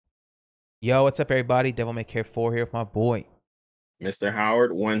Yo, what's up, everybody? Devil May Care 4 here with my boy. Mr.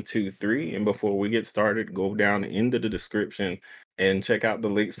 Howard 123. And before we get started, go down into the description and check out the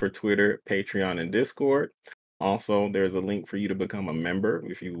links for Twitter, Patreon, and Discord. Also, there's a link for you to become a member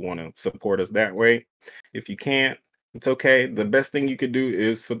if you want to support us that way. If you can't, it's okay. The best thing you could do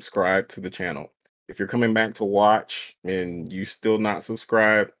is subscribe to the channel. If you're coming back to watch and you still not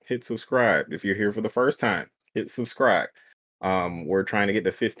subscribed, hit subscribe. If you're here for the first time, hit subscribe. We're trying to get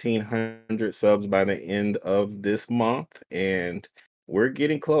to 1,500 subs by the end of this month, and we're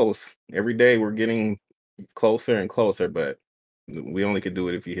getting close. Every day we're getting closer and closer, but we only could do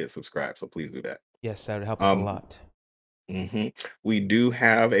it if you hit subscribe. So please do that. Yes, that would help us a lot. We do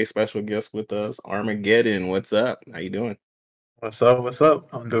have a special guest with us, Armageddon. What's up? How you doing? What's up? What's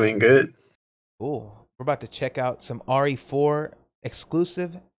up? I'm doing good. Cool. We're about to check out some RE4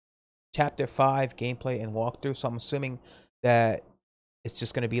 exclusive Chapter 5 gameplay and walkthrough. So I'm assuming that it's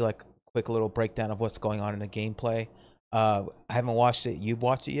just going to be like a quick little breakdown of what's going on in the gameplay. I haven't watched it. You've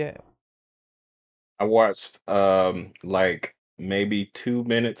watched it yet? I watched like maybe 2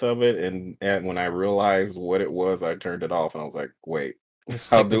 minutes of it, and when I realized what it was, I turned it off, and I was like, "Wait,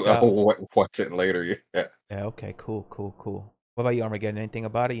 I'll watch it later." Yeah. Yeah. Okay. Cool. Cool. Cool. What about you, Armageddon? Anything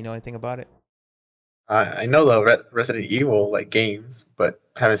about it? You know anything about it? I know the Resident Evil like games, but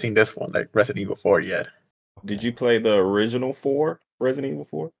I haven't seen this one, like Resident Evil 4 yet. Did you play the original 4, Resident Evil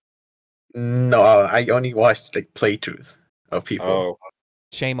 4? No, I only watched like playthroughs of people. Oh,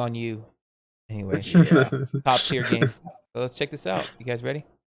 Shame on you. Anyway, yeah. top tier game. So let's check this out. You guys ready?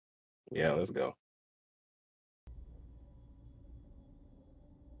 Yeah, let's go.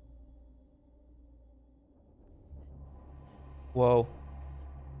 Whoa.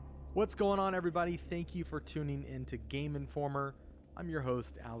 What's going on, everybody? Thank you for tuning in to Game Informer. I'm your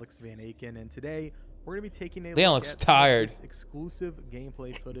host, Alex Van Aken, and today we're going to be taking a Leon look looks at tired. This exclusive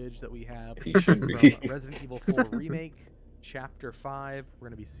gameplay footage that we have He should from be. Resident Evil 4 Remake, Chapter 5. We're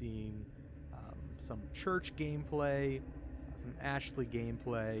going to be seeing some church gameplay, some Ashley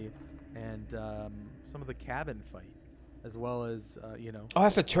gameplay, and some of the cabin fight, as well as, you know... Oh,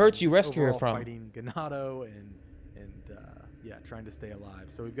 that's a church you rescue her from. Fighting Ganado and yeah, trying to stay alive.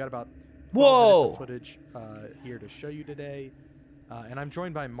 So we've got about 12 Whoa minutes of footage here to show you today. And I'm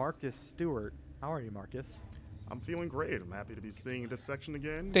joined by Marcus Stewart. How are you, Marcus? I'm feeling great. I'm happy to be seeing this section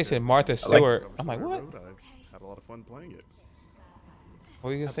again. They said Martha Stewart. I'm like, what? I've had a lot of fun playing it. What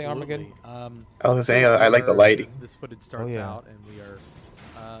were you gonna say, Armageddon? I was saying I like the lighting. This footage starts out, and we are,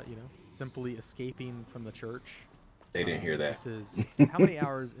 you know, simply escaping from the church. They didn't hear that. This is how many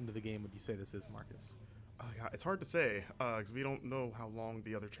hours into the game would you say this is, Marcus? Yeah, it's hard to say because we don't know how long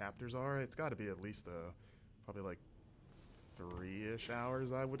the other chapters are. It's got to be at least probably like 3-ish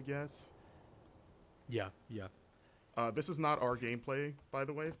hours, I would guess. Yeah, yeah. This is not our gameplay, by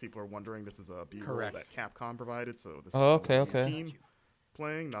the way. If people are wondering, this is a B-roll that Capcom provided. So this is the team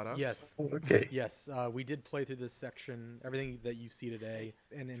playing, not us. Yes. Okay. Yes, we did play through this section. Everything that you see today.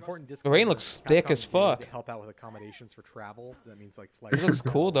 An important The disclaimer. rain looks thick as fuck. To help out with accommodations for travel. That means like flights. It looks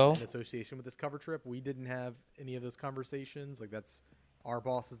cool though. In association with this cover trip, we didn't have any of those conversations. Like that's our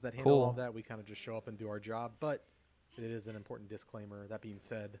bosses that handle all of that. We kind of just show up and do our job. But it is an important disclaimer. That being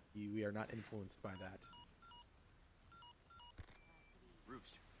said, we are not influenced by that.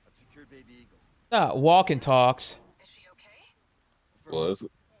 Roost, I've secured Baby Eagle. Walking talks. Well,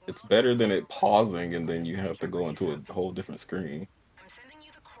 it's better than it pausing and then you have to go into a whole different screen.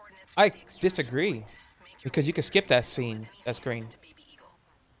 I disagree because you can skip that scene, that screen.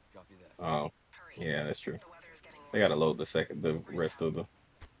 Oh, yeah, that's true. They gotta load the rest of the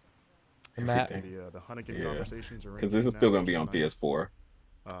map. The Hunnigan conversations are because this is still gonna be on PS4.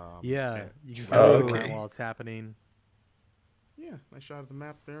 Yeah, you can kind of move around while it's happening. Yeah, nice shot of the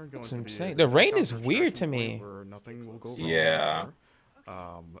map there. That's insane. The rain is weird to me. Nothing will go yeah.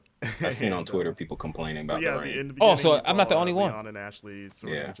 I've seen on Twitter people complaining about the rain. Oh, so I'm not the only one. Leon and Ashley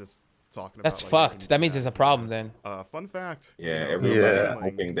just talking That's about, fucked. That means there's a problem then. Fun fact. Yeah, everyone's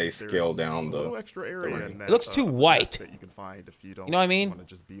hoping they scale down the extra area. It looks too white. That you can find if you don't. You know what I mean?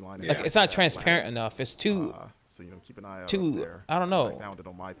 Just beeline like it's not transparent enough. It's too. So keep an eye out too. I don't know. I found it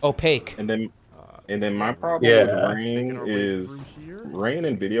on my opaque. And then my problem with rain is rain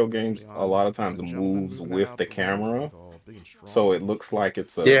in video games a lot of times moves with the camera, so it looks like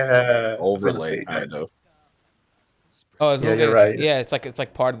it's a overlay kind of. Oh, yeah, you're right. Yeah, it's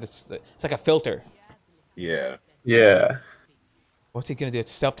like part of this. It's like a filter. Yeah. Yeah. What's he gonna do?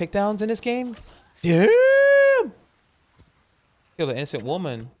 Stealth takedowns in this game? Damn! Kill an innocent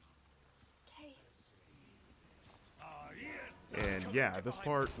woman. And yeah, this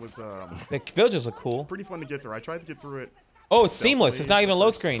part was the villages are cool. Pretty fun to get through. I tried to get through it Oh, it's seamless. It's not even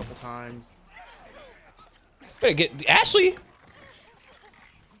load screen. Couple times. Better get Ashley.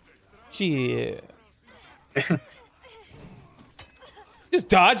 Shit. Just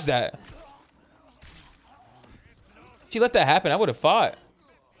dodge that. She let that happen. I would have fought.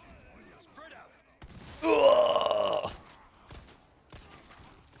 Ugh.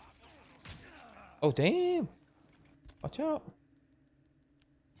 Oh damn! Watch out,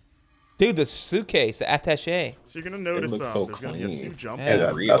 dude. The suitcase, the attaché. So you're gonna notice looks so there's gonna be a few clean. jumps. Yeah,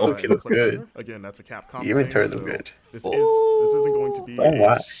 that real. also looks good. Again, that's a Capcom. The inventory thing, looks so good. This isn't going to be Oh,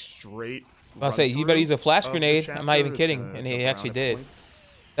 wow. a straight. I'll say you better use a flash run-through grenade. of the I'm not even chapter. kidding, It's gonna and he jump around actually at did. points.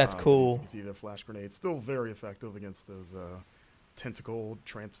 That's cool. You can see the flash grenade still very effective against those tentacle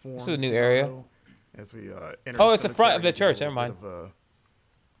transforms. This is a new area. As we enter Oh, it's the front of the cemetery, church. you get Never mind.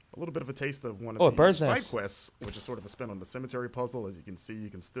 A little bit of a taste of one Oh, a of the bird's side nest. quests, which is sort of a spin on the cemetery puzzle. As you can see, you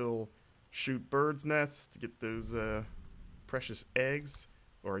can still shoot birds' nests to get those precious eggs,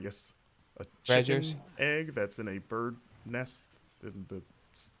 or I guess a chicken Treasures. egg that's in a bird nest in the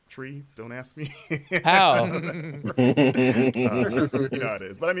tree. Don't ask me. How? You know how it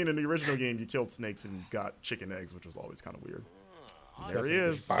is. But I mean, in the original game, you killed snakes and got chicken eggs, which was always kind of weird. And there he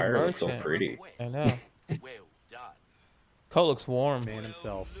is. Fire looks so merchant. pretty. I know. Cole looks warm. Man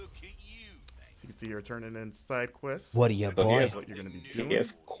himself. So you can see you're turning in side quests. What are you, So boy? That's what you're going to be He doing.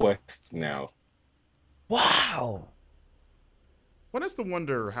 has quests now. Wow. One has to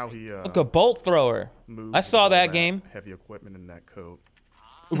wonder how he Look, a bolt thrower. moved I saw with all that game. Heavy equipment in that coat.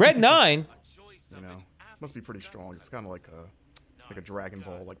 Red 9. You know, must be pretty strong. It's kind of like a Dragon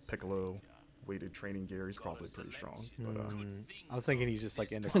Ball, like Piccolo weighted training gear. He's probably pretty strong. But I was thinking he's just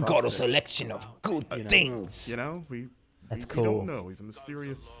like into Got a CrossFit. selection of good things. you know, That's we cool. don't know. He's a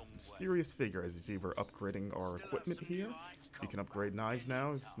mysterious figure. As you see, we're upgrading our equipment here. You can upgrade knives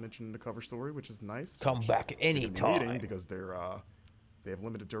now, as mentioned in the cover story, which is nice. Come which back you're gonna be needing anytime. because they have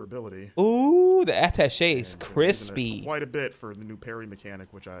limited durability. Ooh, the attaché is And they're using it crispy. quite a bit for the new parry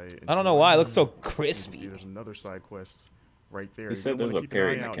mechanic, which I don't know enjoy. why. It looks so You can see crispy. there's another side quest right there. He You said do wanna there's a keep an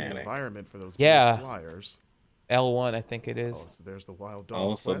parry eye out in the mechanic. environment for those Yeah. blue flyers. L1, I think it is. Oh, so there's the wild dog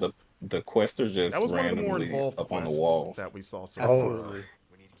Oh, so quest. the quests are just That was one of the more randomly involved up on the quests wall. that we saw so Absolutely.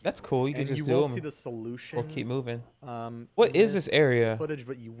 That's cool. You can And just you do will see them the solution. or keep moving. What What is this area? Footage,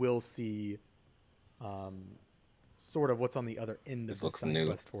 but you will see, sort of what's on the other end This of the looks side new.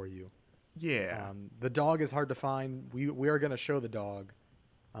 quest for you. Yeah. The dog is hard to find. We are gonna show the dog.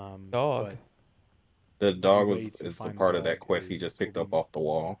 Dog. but The dog way was to is a find part the of that dog quest he is just picked will up be- off the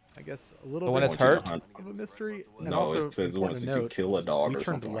wall. I guess a little The one bit that's hurt? hunt. of a mystery. And No, also it says important once to you could note, kill a dog we or turned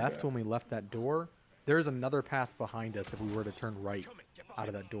something like left that. when we left that door. There is another path behind us if we were to turn right out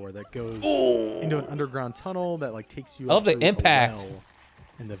of that door that goes into an underground tunnel that like takes you I love up the to a impact. well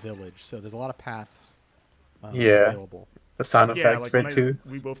in the village. So there's a lot of paths Yeah. available. The sound Yeah, effect like for when it too.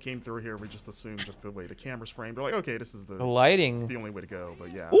 we both came through here, we just assumed just the way the camera's framed. We're like, okay, this is The it's the lighting. only way to go.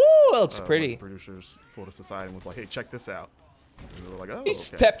 But yeah, Ooh, it looks one of pretty. the producers pulled us aside and was like, hey, check this out. And we were like, oh, He okay.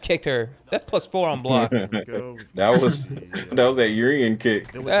 step kicked her. That's +4 on block. There we go. We've That got was the, that was that Urian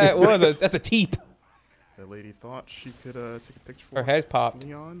kick. village That of was Lights. that's a teep. The lady thought she could take a picture for Her head popped.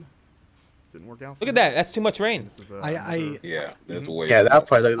 Leon. Didn't work out. For Look at her. that. That's too much rain. This is, I Yeah, that's way. Yeah, that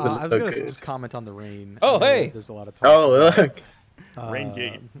part looks, I was look gonna good. just comment on the rain. Oh, I know hey. there's a lot of talk. Oh, about, look. Rain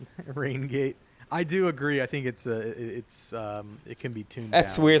gate. Rain gate. I do agree. I think it can be tuned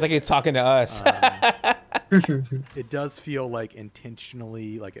That's down. weird. It's like he's talking to us. It does feel like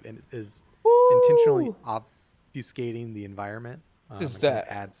intentionally, like it is intentionally obfuscating the environment. Is it kinda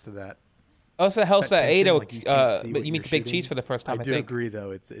that- adds to that? Oh, so it helps that that tension, Ada. like you can't see But what you meet you're the big shooting. cheese for the first time. I do think. agree, though.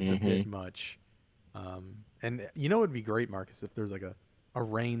 It's a bit much. And you know, it would be great, Marcus, if there's like a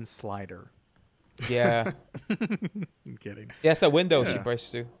rain slider. Yeah. I'm kidding. Yeah, it's that window she Yeah. breaks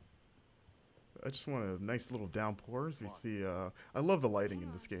through. I just want a nice little downpour. As we see, I love the lighting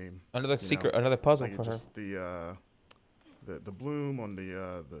in this game. Another you know, secret, another puzzle like for her. just the bloom on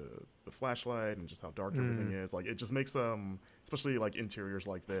the flashlight and just how dark everything is. Like it just makes especially like interiors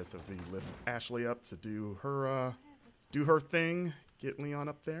like this. If we lift Ashley up to do her thing, get Leon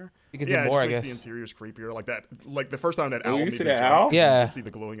up there. You can Yeah, do more, it I just guess. makes the interiors creepier. Like that. Like the first time that Oh, owl you made see me that jump, owl? you Yeah. just see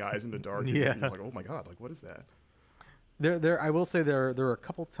the glowing eyes in the dark. Yeah. And you're like, oh my god, like what is that? I will say there were a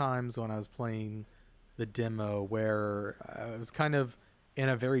couple times when I was playing the demo where I was kind of in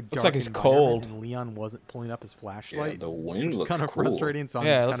a very dark like it's environment cold. and Leon wasn't pulling up his Yeah, flashlight. the which wind is looks kind of cool. frustrating. So I'm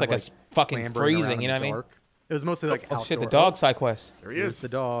Yeah, just it looks kind like of it's fucking clambering around freezing. in You know the what I mean? dark. It was mostly like Oh shit, the outdoor. dog side quest. There he Here's is. the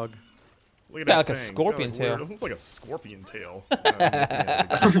dog. Look at Got that like a thing. It's got, scorpion tail. Weird, it looks like a scorpion tail. You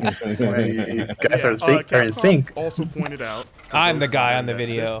guys are in Capcom sync. also pointed out. for I'm those the guy wondering on the that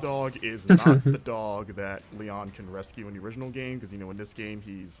video. This dog is not the dog that Leon can rescue in the original game, because in this game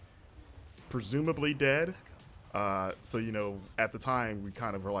he's presumably dead. So at the time we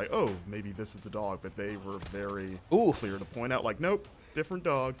kind of were like, oh, maybe this is the dog, but they were very clear to point out, like, nope, different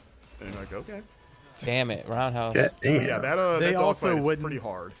dog. And like, okay. Damn it, Roundhouse. Yeah, damn. Yeah, that They dog also fight is wouldn't- pretty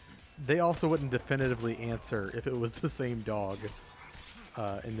hard. They also wouldn't definitively answer if it was the same dog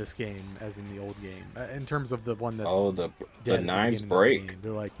in this game as in the old game. In terms of the one that's Oh, the dead at the knives beginning of the break. game.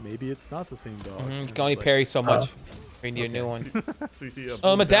 They're like, maybe it's not the same dog. You And can only it's like, parry so much. We need a new one. So you see a Oh,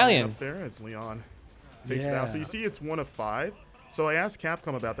 blue medallion. up there as Leon takes it Yeah. out. So you see it's 1 of 5. So I asked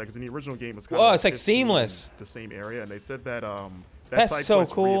Capcom about that because in the original game it was kind Whoa, of it's like 15 seamless. the same area, and they said that that That's side so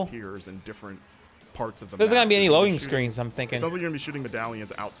quest cool. reappears in different parts of the There's map. not gonna be So any you're loading shooting- screens, I'm It thinking. sounds like you're gonna be shooting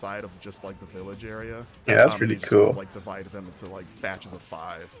medallions outside of just like the village area. Yeah, that's and pretty they just sort of, cool. like divided them into like batches of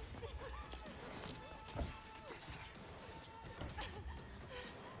 5.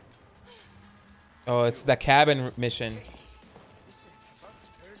 Oh, it's that cabin mission.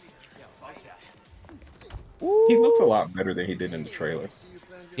 He looks a lot better than he did in the trailer.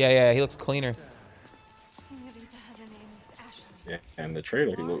 Yeah, he looks cleaner. Senorita has a name, Miss Ashley. Yeah, and the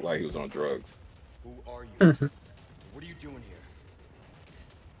trailer he looked like he was on drugs. Who are you? What are you doing here?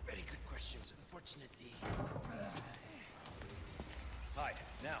 Very good questions, unfortunately. Hide,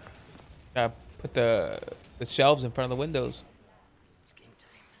 now. Gotta put the shelves in front of the windows. It's game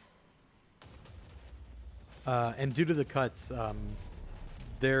time. And due to the cuts,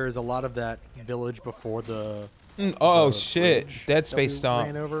 there's a lot of that village before the Oh the shit! bridge Dead that Space we stomp.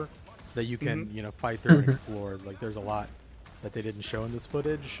 ran over that you can fight through and explore. Like there's a lot that they didn't show in this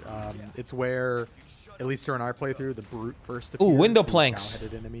footage. It's where, at least during our playthrough, the brute first appears. window the planks.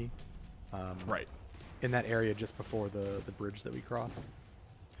 cow-headed enemy. Right. In that area just before the bridge that we crossed.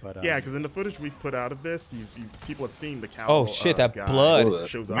 But Yeah, because in the footage we've put out of this, people have seen the cow. Oh, shit, that guy blood. Oh, the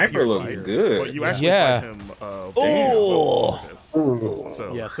shows up. sniper He's looks fired, good. But you actually Yeah. fight him. Oh. before this. Ooh.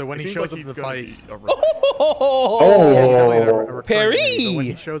 So Yeah, so when it he seems shows like up he's in the gonna fight- be a Oh. Parry! When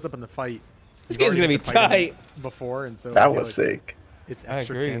he Parry! shows up in the fight, This you've game's already gonna be had to fight him tight. before, and so I That feel was like sick. it's I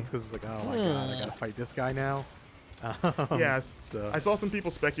extra agree. tense because it's like, oh my god, I gotta fight this guy now. Yes. So I saw some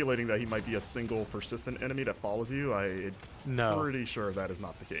people speculating that he might be a single persistent enemy that follows you. I'm no, pretty sure that is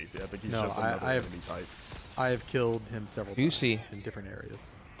not the case. Yeah, I think he's No, just I another have- enemy type. I have killed him several Juicy. times in different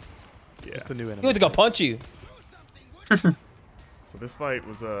areas. Yeah. Just the new enemy. He went to go punch you. So this fight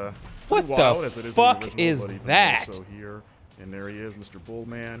was What pretty wild, the as it is fuck in the original, is but even more that? So here, and there he is, Mr.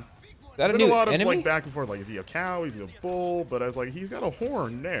 Bullman. Is that a Been a new lot of enemy? like back and forth, like is he a cow? Is he a bull? But I was like, he's got a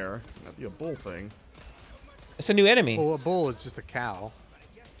horn there. Not be a bull thing. It's a new enemy. Well, a bull is just a cow.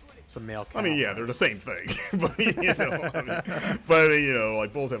 It's a male cow. I mean, yeah, they're the same thing. but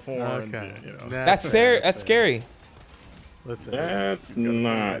like bulls have horns. Okay. That's fair, that's scary. Listen, That's He's got the same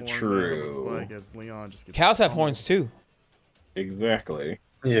not horn there, true. looks like, as Leon just gets Cows have pummeled. horns too. Exactly.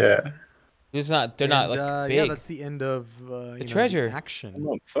 Yeah. It's not. They're not like yeah, big. that's the end of the treasure. action.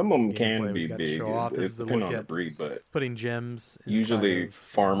 Some of them Gameplay can we've be got to big. show off. This It's is a depending look on the at breed, but Putting gems. inside usually of,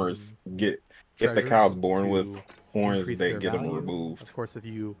 farmers get if the treasures cow's born with to horns, increase they their get them value. removed. Of course, if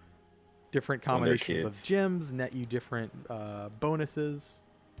you different When they're combinations of kids. gems net you different bonuses.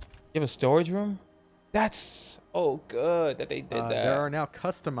 You have a storage room? That's good that they did that. There are now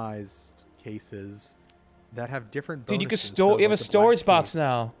customized cases that have different bonuses. Dude, you can So, store. You have a like the black storage box case,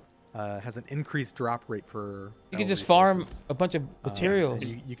 now. Has an increased drop rate for. You can metal just farm resources. a bunch of materials.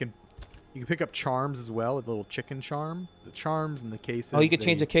 And you can pick up charms as well. A little chicken charm. The charms and the cases. Oh, you can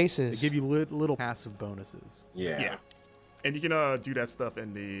change the They cases. give you little passive bonuses. Yeah. And you can do that stuff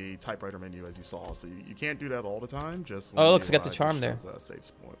in the typewriter menu, as you saw. So you can't do that all the time. Just Oh, when look, you it's got the arrive, charm it there. shows,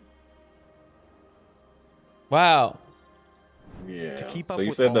 save point. Wow. Yeah. To keep so up you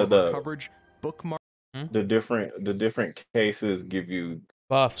with said all that of our the coverage, bookmark. the different cases give you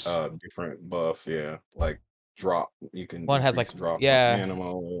Buffs. different buffs. Yeah, like drop. You can One has, increase like, drop yeah.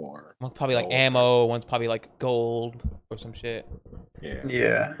 animal or One's probably like health. ammo. One's probably like gold or some shit. Yeah.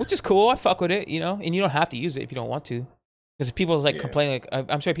 Yeah. Which is cool. I fuck with it, you know. And you don't have to use it if you don't want to. Because people's like Yeah. complaining. Like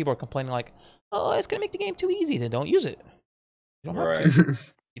I'm sure people are complaining like, "Oh, it's gonna make the game too easy." Then don't use it. You don't have Right. to.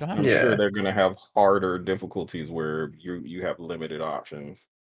 You don't have I'm to. Yeah. sure they're gonna have harder difficulties where you have limited options.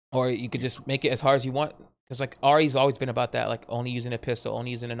 Or you could just make it as hard as you want. Because like Ari's always been about that, like only using a pistol,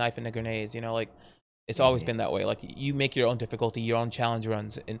 only using a knife and the grenades. You know, like it's always been that way. Like you make your own difficulty, your own challenge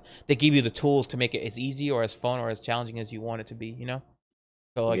runs, and they give you the tools to make it as easy or as fun or as challenging as you want it to be. You know.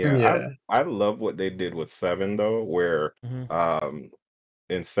 So like, yeah, Yeah. I love what they did with 7 though, where Mhm.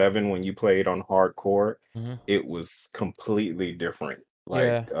 in 7 when you played on hardcore, Mhm. it was completely different.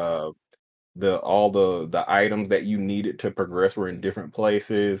 Yeah. Like all the items that you needed to progress were in different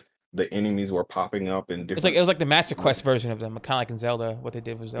places. The enemies were popping up in It different. was like the Master Quest version of them, kind of like in Zelda, what they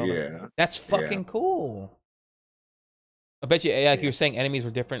did with Zelda. Yeah, That's fucking cool. I bet you, like you were saying, enemies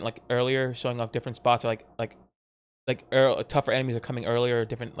were different, like earlier, showing off different spots, or tougher enemies are coming earlier,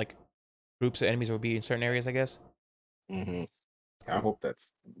 different like groups of enemies will be in certain areas, I guess. hmm I hope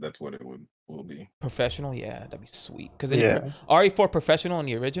that's what it will be. Professional, yeah, that'd be sweet. Because Yeah. RE4 Professional in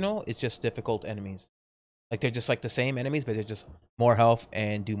the original is just difficult enemies. Like they're just like the same enemies, but they're just more health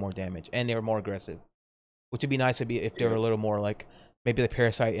and do more damage, and they're more aggressive. Which would be nice if they were a little more like maybe the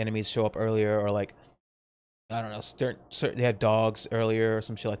parasite enemies show up earlier, or like I don't know, certain they have dogs earlier or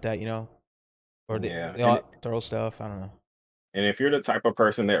some shit like that, you know, or they all throw stuff. I don't know. And if you're the type of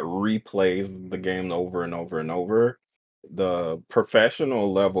person that replays the game over and over and over, the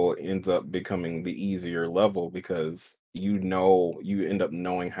professional level ends up becoming the easier level because you end up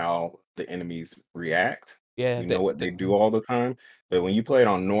knowing how the enemies react. Yeah, You know what they do all the time. But when you play it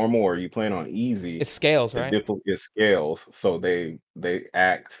on normal or you play it on easy, it scales, right? it scales. So they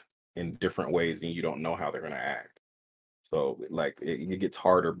act in different ways and you don't know how they're gonna act. So like it gets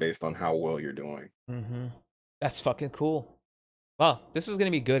harder based on how well you're doing. Mm-hmm. That's fucking cool. Wow, this is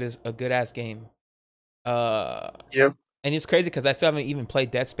gonna be good as a good ass game. Yep. And it's crazy because I still haven't even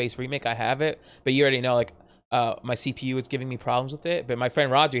played Dead Space Remake. I have it, but you already know, like, my CPU is giving me problems with it. But my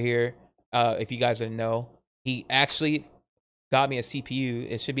friend Roger here, if you guys didn't know, he actually got me a CPU.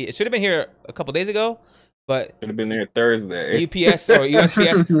 It should have been here a couple days ago, but Should have been there Thursday. UPS or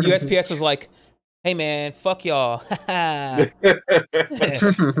USPS was like, "Hey man, fuck y'all," and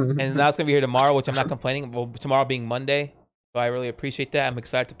now it's gonna be here tomorrow, which I'm not complaining. Well, tomorrow being Monday, so I really appreciate that. I'm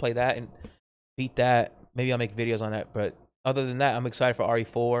excited to play that and beat that. Maybe I'll make videos on that, but other than that, I'm excited for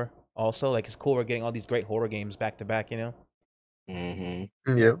RE4 also. Like, it's cool we're getting all these great horror games back to back, you know? Yep.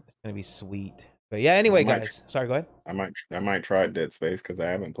 It's gonna be sweet. But yeah, anyway, guys. Sorry, go ahead. I might try Dead Space because I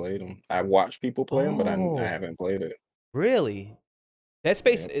haven't played them. I watched people play them, but I haven't played it. Really? Dead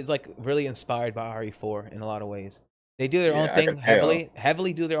Space Yep. is like really inspired by RE4 in a lot of ways. They do their Yeah, own I thing could tell.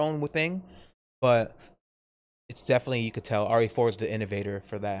 heavily do their own thing, but it's definitely, you could tell RE4 is the innovator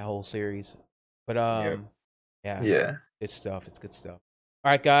for that whole series. But Yep. yeah, Yeah. good stuff. It's good stuff.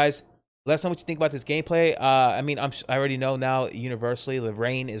 All right, guys, let us know what you think about this gameplay. I mean, I already know now universally the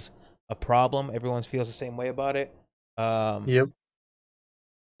rain is a problem. Everyone feels the same way about it. Yep.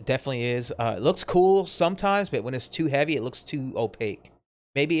 It definitely is. It looks cool sometimes, but when it's too heavy, it looks too opaque.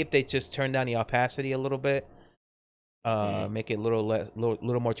 Maybe if they just turn down the opacity a little bit, make it a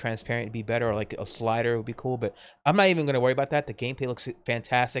little more transparent, it'd be better. Or like a slider would be cool. But I'm not even gonna worry about that. The gameplay looks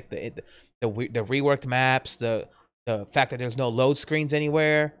fantastic. The reworked maps, the fact that there's no load screens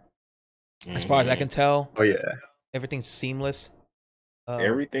anywhere, as far as I can tell. Oh yeah. Everything's seamless.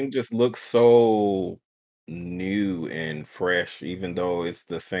 Everything just looks so new and fresh, even though it's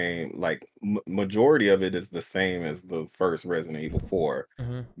the same. Like majority of it is the same as the first Resident Evil 4,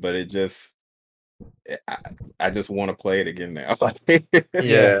 but it just I just want to play it again now.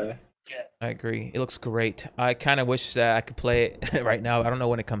 Yeah. I agree. It looks great. I kind of wish that I could play it right now. I don't know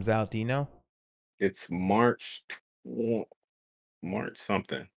when it comes out. Do you know? It's March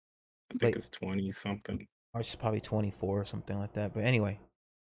something. I think Like, it's 20 something. March is probably 24 or something like that. But anyway,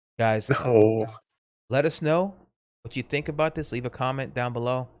 guys, Oh. let us know what you think about this. Leave a comment down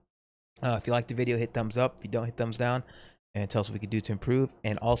below. If you like the video, hit thumbs up. If you don't, hit thumbs down. And tell us what we can do to improve.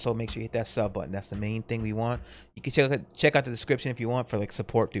 And also make sure you hit that sub button. That's the main thing we want. You can check out the description if you want for like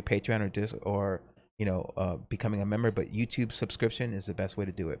support through Patreon or you know, becoming a member. But YouTube subscription is the best way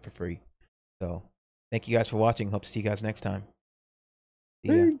to do it for free. So thank you guys for watching. Hope to see you guys next time.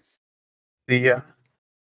 See ya. See ya.